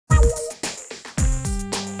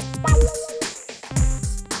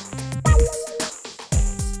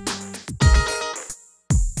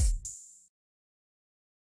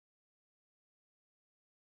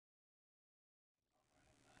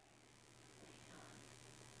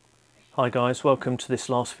Hi guys, welcome to this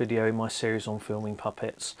last video in my series on filming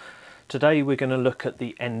puppets. Today we're going to look at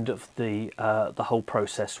the end of the whole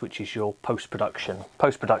process, which is your post-production.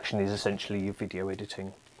 Post-production is essentially your video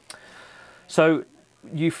editing. So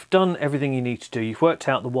you've done everything you need to do. You've worked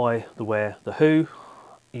out the why, the where, the who.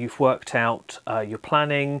 You've worked out your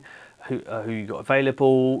planning, who you got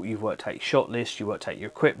available. You've worked out your shot list. You worked out your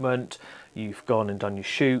equipment. You've gone and done your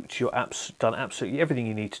shoot. You've done absolutely everything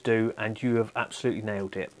you need to do, and you have absolutely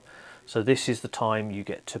nailed it. So this is the time you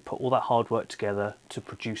get to put all that hard work together to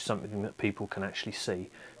produce something that people can actually see,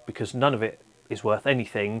 because none of it is worth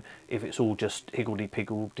anything if it's all just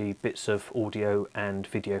higgledy-piggledy bits of audio and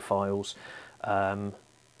video files,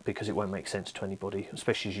 because it won't make sense to anybody,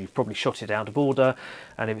 especially as you've probably shot it out of order.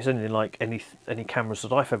 And if it's anything like any cameras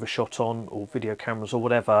that I've ever shot on, or video cameras or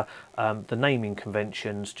whatever, the naming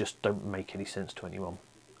conventions just don't make any sense to anyone.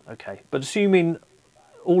 Okay, but assuming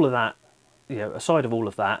all of that, you know, aside of all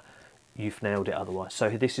of that, you've nailed it otherwise. So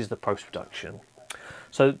this is the post-production.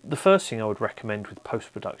 So the first thing I would recommend with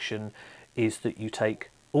post-production is that you take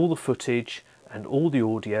all the footage and all the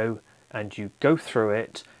audio and you go through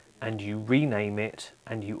it and you rename it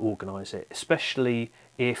and you organize it, especially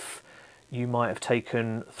if you might have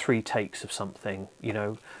taken 3 takes of something,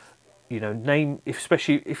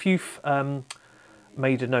 especially if you've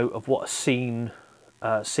made a note of what a scene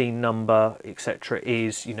number, etc.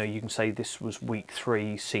 is. You can say this was week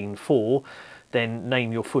 3, scene 4, then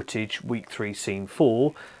name your footage week 3, scene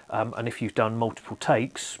 4, and if you've done multiple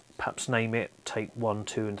takes, perhaps name it take 1,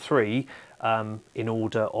 2 and 3 in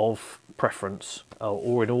order of preference,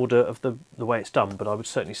 or in order of the way it's done, but I would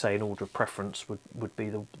certainly say in order of preference would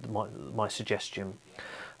be my suggestion.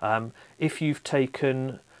 If you've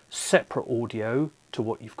taken separate audio to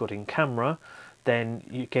what you've got in camera, then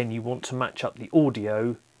again you want to match up the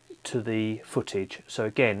audio to the footage. So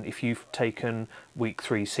again, if you've taken week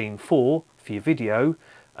 3, scene 4 for your video,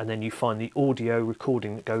 and then you find the audio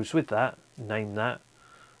recording that goes with that, name that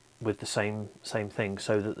with the same thing,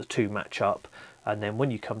 so that the two match up. And then when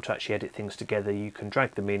you come to actually edit things together, you can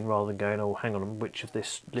drag them in rather than going, oh, hang on, which of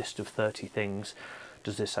this list of 30 things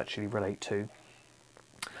does this actually relate to?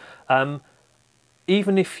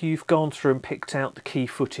 Even if you've gone through and picked out the key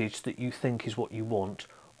footage that you think is what you want,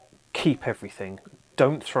 keep everything.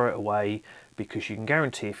 Don't throw it away, because you can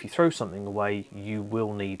guarantee if you throw something away, you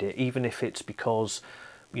will need it, even if it's because,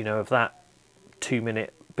 of that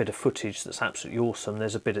 2-minute bit of footage that's absolutely awesome,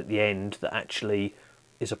 there's a bit at the end that actually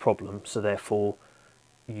is a problem, so therefore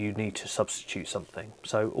you need to substitute something.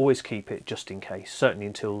 So always keep it just in case, certainly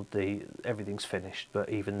until everything's finished, but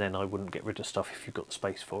even then I wouldn't get rid of stuff if you've got the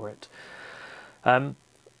space for it.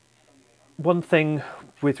 One thing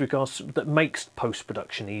with regards to, that makes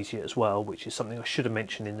post-production easier as well, which is something I should have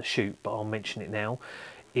mentioned in the shoot, but I'll mention it now,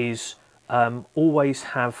 is always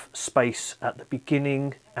have space at the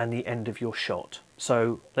beginning and the end of your shot.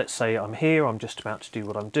 So let's say I'm here, I'm just about to do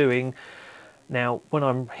what I'm doing. Now when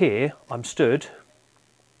I'm here, I'm stood,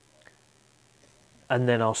 and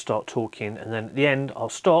then I'll start talking, and then at the end I'll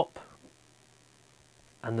stop,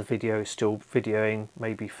 and the video is still videoing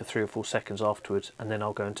maybe for 3 or 4 seconds afterwards, and then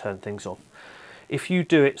I'll go and turn things off. If you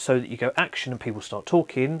do it so that you go action and people start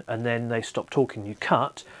talking, and then they stop talking, you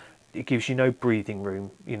cut, it gives you no breathing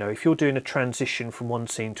room. If you're doing a transition from one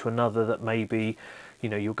scene to another, that maybe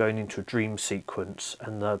you're going into a dream sequence,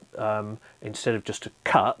 and instead of just a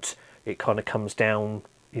cut, it kind of comes down,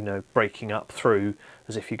 breaking up through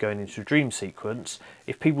as if you're going into a dream sequence.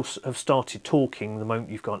 If people have started talking the moment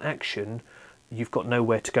you've gone action, you've got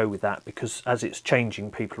nowhere to go with that, because as it's changing,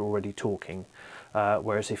 people are already talking.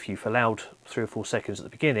 Whereas if you've allowed 3 or 4 seconds at the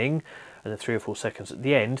beginning and then 3 or 4 seconds at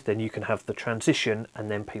the end, then you can have the transition and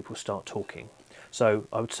then people start talking. So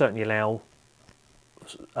I would certainly allow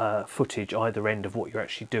footage either end of what you're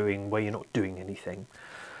actually doing where you're not doing anything.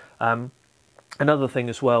 Another thing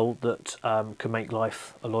as well that can make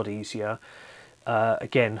life a lot easier,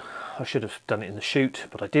 again, I should have done it in the shoot,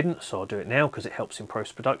 but I didn't, so I'll do it now because it helps in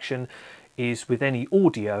post-production, is with any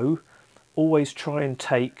audio, always try and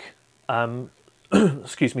take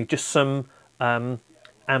excuse me, just some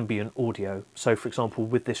ambient audio. So for example,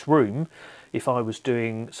 with this room, if I was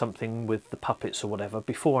doing something with the puppets or whatever,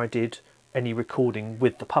 before I did any recording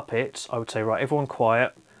with the puppets, I would say, right, everyone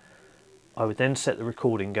quiet. I would then set the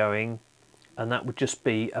recording going, and that would just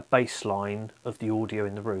be a baseline of the audio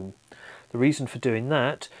in the room. The reason for doing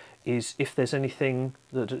that is if there's anything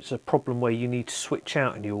that it's a problem where you need to switch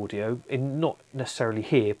out any audio, not necessarily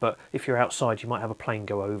here, but if you're outside you might have a plane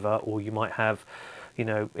go over, or you might have, you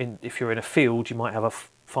know, if you're in a field you might have a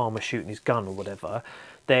farmer shooting his gun or whatever.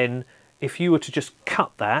 Then if you were to just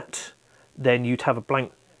cut that, then you'd have a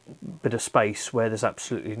blank bit of space where there's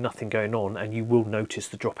absolutely nothing going on, and you will notice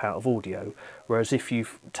the dropout of audio. Whereas if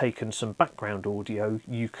you've taken some background audio,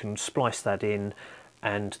 you can splice that in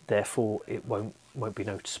and therefore it won't be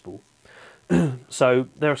noticeable. So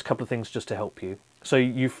there's a couple of things just to help you. So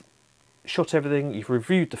you've shot everything, you've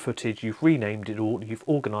reviewed the footage, you've renamed it all, you've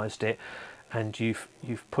organised it, and you've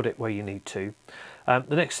put it where you need to.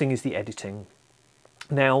 The next thing is the editing.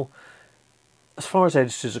 Now, as far as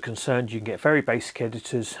editors are concerned, you can get very basic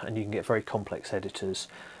editors and you can get very complex editors,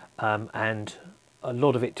 and a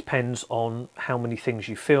lot of it depends on how many things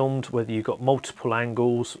you filmed, whether you've got multiple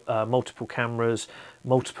angles, multiple cameras,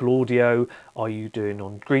 multiple audio. Are you doing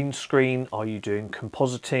on green screen? Are you doing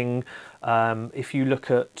compositing? If you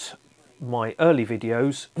look at my early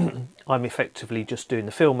videos, I'm effectively just doing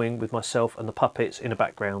the filming with myself and the puppets in a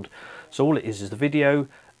background. So all it is the video,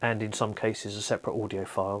 and in some cases a separate audio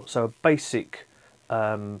file. So a basic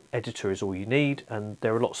editor is all you need, and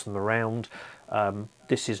there are lots of them around.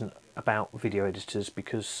 This isn't about video editors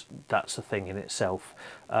because that's a thing in itself,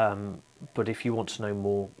 but if you want to know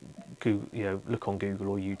more, look on Google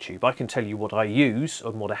or YouTube. I can tell you what I use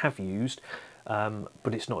and what I have used,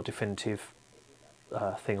 but it's not a definitive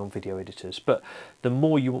thing on video editors. But the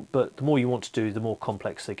more you want to do, the more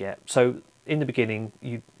complex they get. So in the beginning,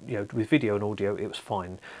 you know, with video and audio, it was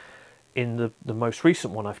fine. In the most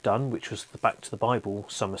recent one I've done, which was the Back to the Bible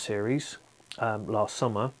summer series last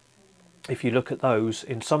summer, if you look at those,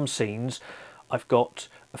 in some scenes I've got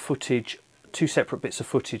two separate bits of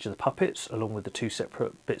footage of the puppets along with the two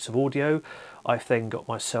separate bits of audio. I've then got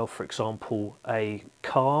myself, for example, a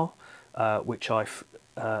car which I've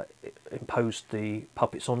imposed the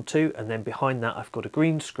puppets onto, and then behind that I've got a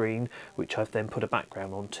green screen which I've then put a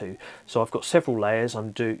background onto. So I've got several layers.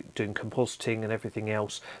 I'm doing compositing and everything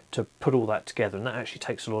else to put all that together, and that actually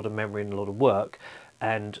takes a lot of memory and a lot of work.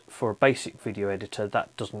 And for a basic video editor,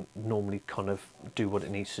 that doesn't normally kind of do what it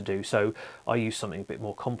needs to do. So I use something a bit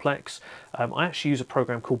more complex. I actually use a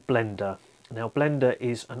program called Blender. Now Blender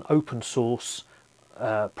is an open source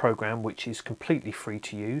program which is completely free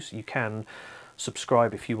to use. You can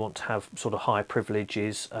subscribe if you want to have sort of higher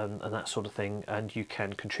privileges and that sort of thing, and you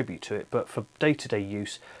can contribute to it. But for day-to-day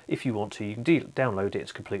use, if you want to, you can download it.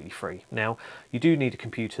 It's completely free. Now you do need a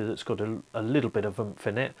computer that's got a little bit of oomph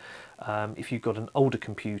in it. If you've got an older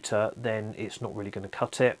computer, then it's not really going to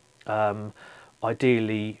cut it.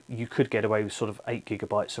 Ideally you could get away with sort of 8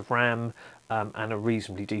 GB of RAM and a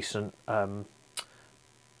reasonably decent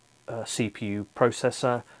CPU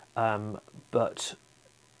processor, but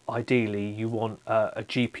ideally you want a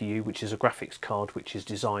GPU, which is a graphics card which is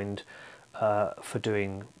designed for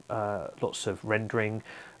doing lots of rendering,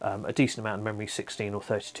 a decent amount of memory, 16 or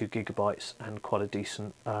 32 GB, and quite a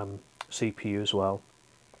decent CPU as well.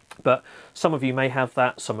 But some of you may have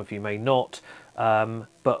that, some of you may not,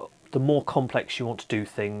 but the more complex you want to do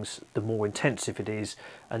things, the more intensive it is,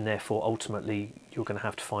 and therefore ultimately you're going to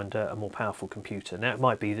have to find a more powerful computer. Now it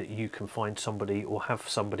might be that you can find somebody or have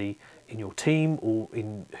somebody in your team or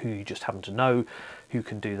in who you just happen to know who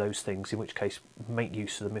can do those things, in which case make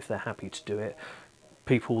use of them if they're happy to do it.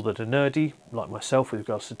 People that are nerdy, like myself with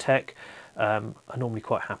regards to tech, are normally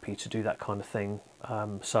quite happy to do that kind of thing.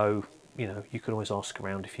 So you know, you can always ask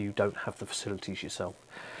around if you don't have the facilities yourself.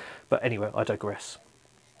 But anyway, I digress.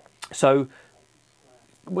 So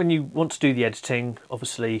when you want to do the editing,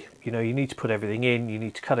 obviously, you know, you need to put everything in, you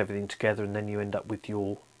need to cut everything together, and then you end up with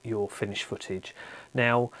your finished footage.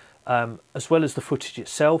 Now, as well as the footage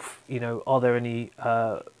itself, you know, are there any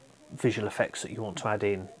visual effects that you want to add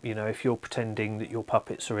in? You know, if you're pretending that your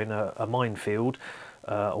puppets are in a minefield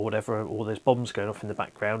or whatever, or there's bombs going off in the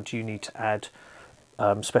background, do you need to add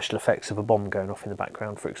special effects of a bomb going off in the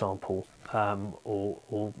background, for example,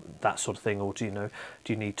 or that sort of thing? Or do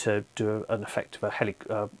you need to do an effect of a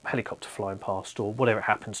helicopter flying past, or whatever it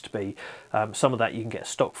happens to be? Some of that you can get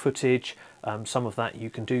stock footage, some of that you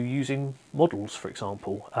can do using models, for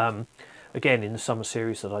example. Again, in the summer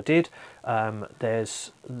series that I did,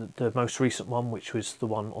 there's the most recent one, which was the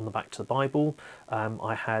one on the Back to the Bible.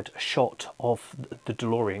 I had a shot of the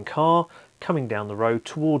DeLorean car coming down the road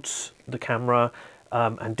towards the camera,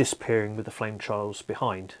 and disappearing with the flame trails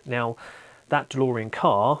behind. Now, that DeLorean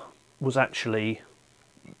car was actually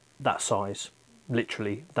that size,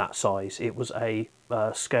 literally that size. It was a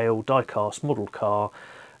scale die-cast model car,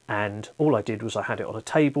 and all I did was I had it on a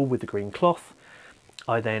table with the green cloth,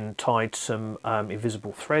 I then tied some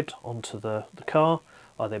invisible thread onto the car.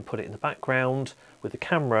 I then put it in the background with the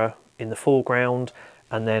camera in the foreground,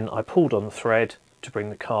 and then I pulled on the thread to bring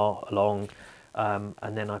the car along,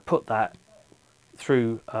 and then I put that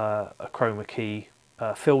through a chroma key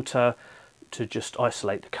filter to just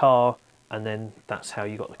isolate the car, and then that's how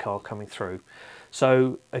you got the car coming through.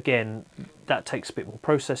 So again, that takes a bit more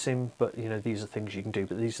processing, but you know, these are things you can do,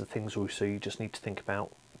 but these are things also you just need to think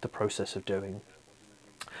about the process of doing.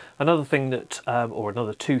 Another thing that, or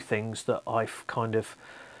another two things that I've kind of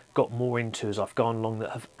got more into as I've gone along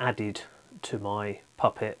that have added to my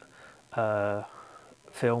puppet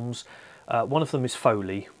films. One of them is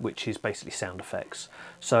Foley, which is basically sound effects.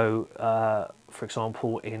 So, for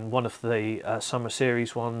example, in one of the summer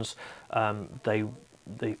series ones,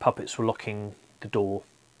 the puppets were locking the door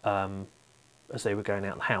as they were going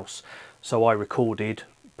out of the house. So I recorded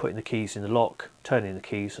putting the keys in the lock, turning the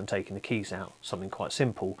keys and taking the keys out, something quite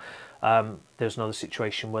simple. There's another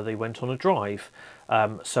situation where they went on a drive.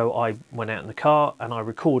 So I went out in the car and I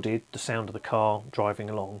recorded the sound of the car driving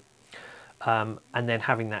along. And then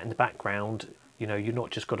having that in the background, you know, you're not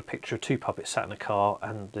just got a picture of two puppets sat in a car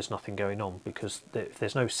and there's nothing going on, because if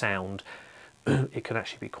there's no sound, it can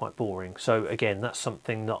actually be quite boring. So again, that's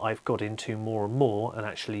something that I've got into more and more, and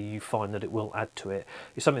actually you find that it will add to it.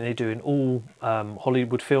 It's something they do in all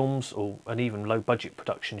Hollywood films, and even low budget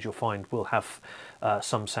productions you'll find will have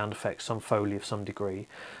some sound effects, some Foley of some degree.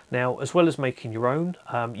 Now, as well as making your own,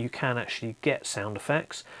 you can actually get sound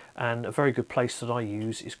effects, and a very good place that I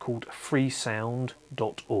use is called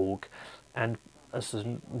freesound.org, and as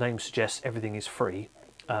the name suggests, everything is free.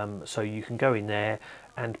 So you can go in there,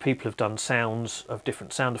 and people have done sounds of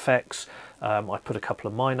different sound effects. I put a couple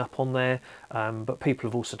of mine up on there, but people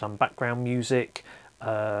have also done background music,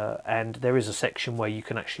 and there is a section where you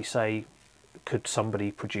can actually say, could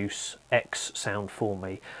somebody produce X sound for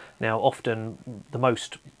me? Now often the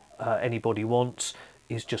most anybody wants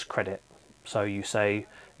is just credit. So you say,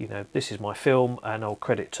 you know, this is my film and I'll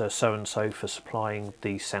credit to so and so for supplying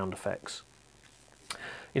these sound effects.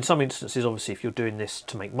 In some instances, obviously, if you're doing this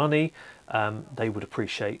to make money, they would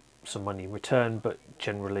appreciate some money in return, but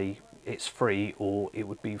generally it's free, or it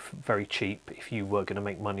would be very cheap if you were going to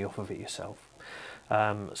make money off of it yourself.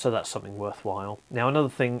 So that's something worthwhile. Now, another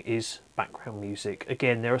thing is background music.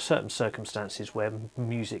 Again, there are certain circumstances where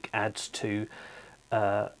music adds to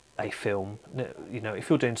a film. You know, if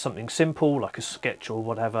you're doing something simple like a sketch or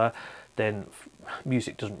whatever, then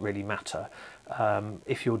music doesn't really matter.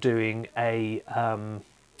 If you're doing a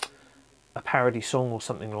parody song or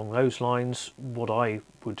something along those lines, what I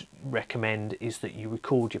would recommend is that you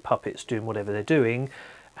record your puppets doing whatever they're doing,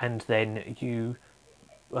 and then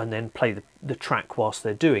play the track whilst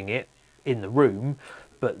they're doing it in the room,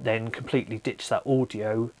 but then completely ditch that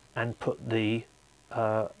audio and put the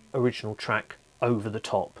original track over the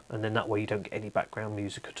top, and then that way you don't get any background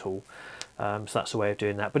music at all. So that's a way of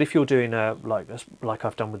doing that. But if you're doing like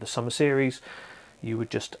I've done with the summer series, you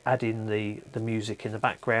would just add in the music in the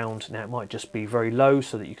background. Now it might just be very low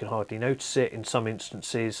so that you can hardly notice it. In some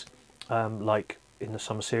instances, like in the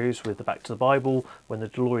summer series with the Back to the Bible, when the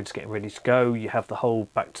DeLorean's getting ready to go, you have the whole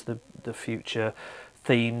Back to the Future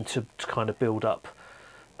theme to kind of build up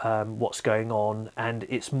what's going on, and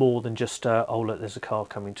it's more than just oh look, there's a car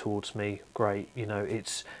coming towards me, great. You know,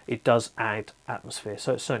 it does add atmosphere,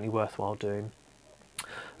 so it's certainly worthwhile doing.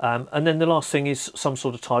 And then the last thing is some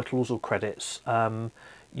sort of titles or credits.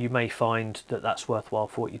 You may find that that's worthwhile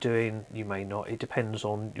for what you're doing, you may not, it depends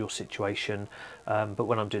on your situation. But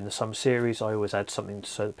when I'm doing the summer series, I always add something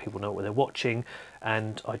so that people know what they're watching,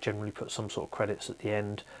 and I generally put some sort of credits at the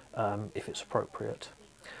end if it's appropriate.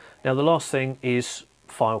 Now the last thing is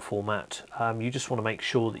file format. You just want to make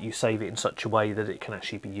sure that you save it in such a way that it can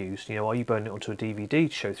actually be used. You know, are you burning it onto a DVD to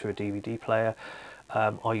show through a DVD player?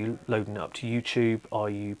 Are you loading it up to YouTube? Are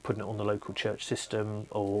you putting it on the local church system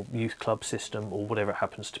or youth club system or whatever it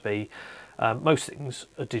happens to be? Most things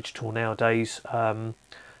are digital nowadays,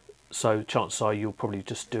 so chances are you'll probably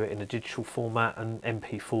just do it in a digital format, and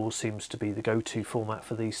MP4 seems to be the go-to format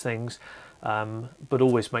for these things. But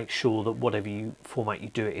always make sure that whatever format you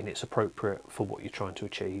do it in, it's appropriate for what you're trying to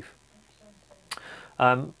achieve.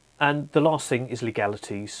 And the last thing is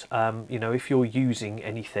legalities. You know, if you're using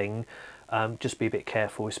anything, just be a bit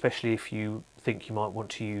careful, especially if you think you might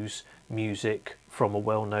want to use music from a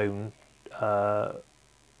well-known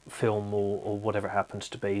film or whatever it happens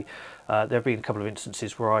to be. There have been a couple of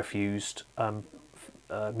instances where I've used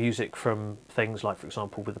music from things like, for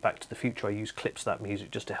example, with the Back to the Future, I use clips of that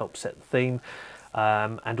music just to help set the theme.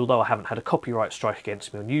 And although I haven't had a copyright strike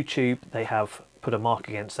against me on YouTube, they have put a mark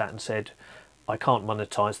against that and said, I can't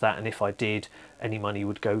monetize that, and if I did, any money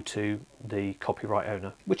would go to the copyright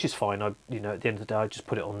owner, which is fine. You know, at the end of the day, I just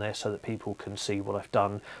put it on there so that people can see what I've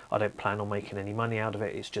done. I don't plan on making any money out of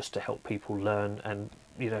it. It's just to help people learn, and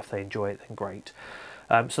you know, if they enjoy it, then great.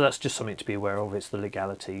 So that's just something to be aware of. It's the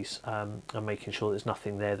legalities, and making sure there's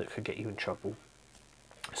nothing there that could get you in trouble.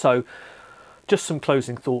 So just some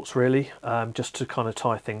closing thoughts really, just to kind of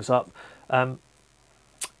tie things up.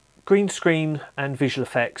 Green screen and visual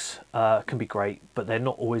effects can be great, but they're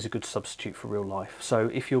not always a good substitute for real life. So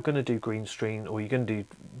if you're going to do green screen or you're going to do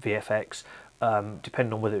VFX,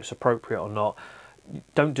 depending on whether it's appropriate or not,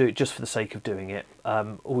 don't do it just for the sake of doing it.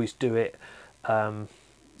 Always do it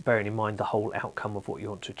bearing in mind the whole outcome of what you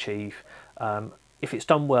want to achieve. If it's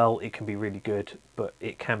done well, it can be really good, but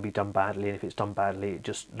it can be done badly, and if it's done badly, it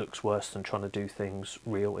just looks worse than trying to do things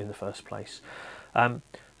real in the first place.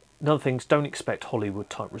 Another thing is, don't expect Hollywood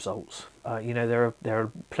type results. You know, there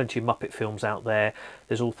are plenty of Muppet films out there.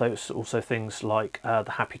 There's also things like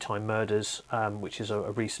the Happy Time Murders, which is a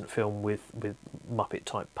recent film with Muppet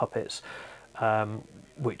type puppets,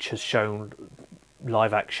 which has shown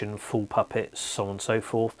live action full puppets, so on and so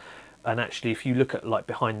forth. And actually, if you look at like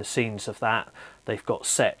behind the scenes of that, they've got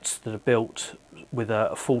sets that are built with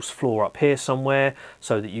a false floor up here somewhere,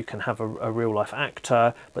 so that you can have a real life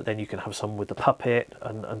actor, but then you can have someone with the puppet,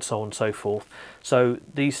 and so on and so forth. So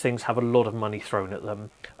these things have a lot of money thrown at them,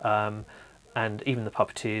 and even the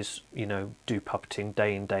puppeteers, you know, do puppeting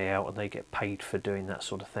day in, day out, and they get paid for doing that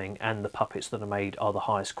sort of thing. And the puppets that are made are the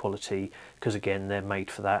highest quality, because again, they're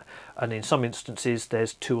made for that. And in some instances,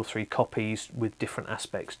 there's 2 or 3 copies with different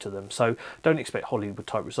aspects to them. So don't expect Hollywood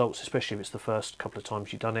type results, especially if it's the first couple of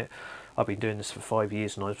times you've done it. I've been doing this for 5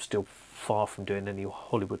 years and I'm still far from doing any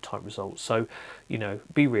Hollywood type results. So, you know,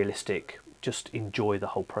 be realistic, just enjoy the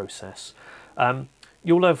whole process.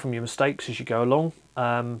 You'll learn from your mistakes as you go along.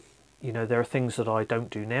 You know, there are things that I don't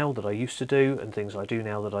do now that I used to do, and things I do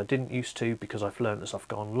now that I didn't used to, because I've learned as I've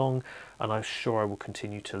gone along, and I'm sure I will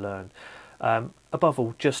continue to learn. Above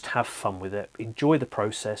all, just have fun with it. Enjoy the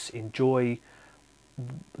process, enjoy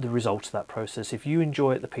the result of that process. If you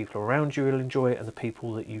enjoy it, the people around you will enjoy it, and the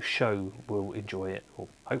people that you show will enjoy it, or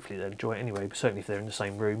hopefully they'll enjoy it anyway, but certainly if they're in the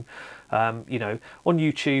same room. You know, on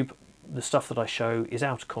YouTube, the stuff that I show is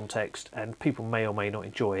out of context and people may or may not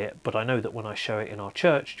enjoy it, but I know that when I show it in our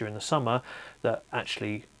church during the summer, that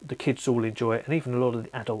actually the kids all enjoy it, and even a lot of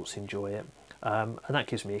the adults enjoy it, and that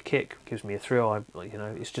gives me a kick, gives me a thrill. You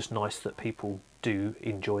know, it's just nice that people do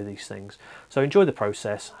enjoy these things. So enjoy the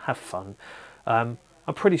process, have fun. I'm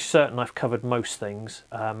pretty certain I've covered most things.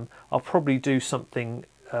 I'll probably do something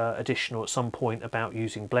additional at some point about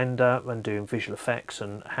using Blender and doing visual effects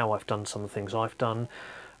and how I've done some of the things I've done.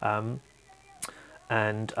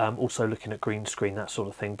 And also looking at green screen, that sort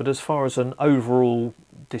of thing. But as far as an overall,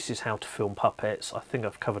 this is how to film puppets, I think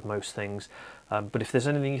I've covered most things. But if there's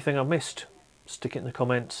anything you think I've missed, stick it in the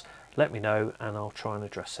comments, let me know, and I'll try and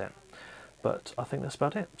address it. But I think that's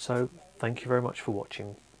about it. So thank you very much for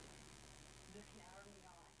watching.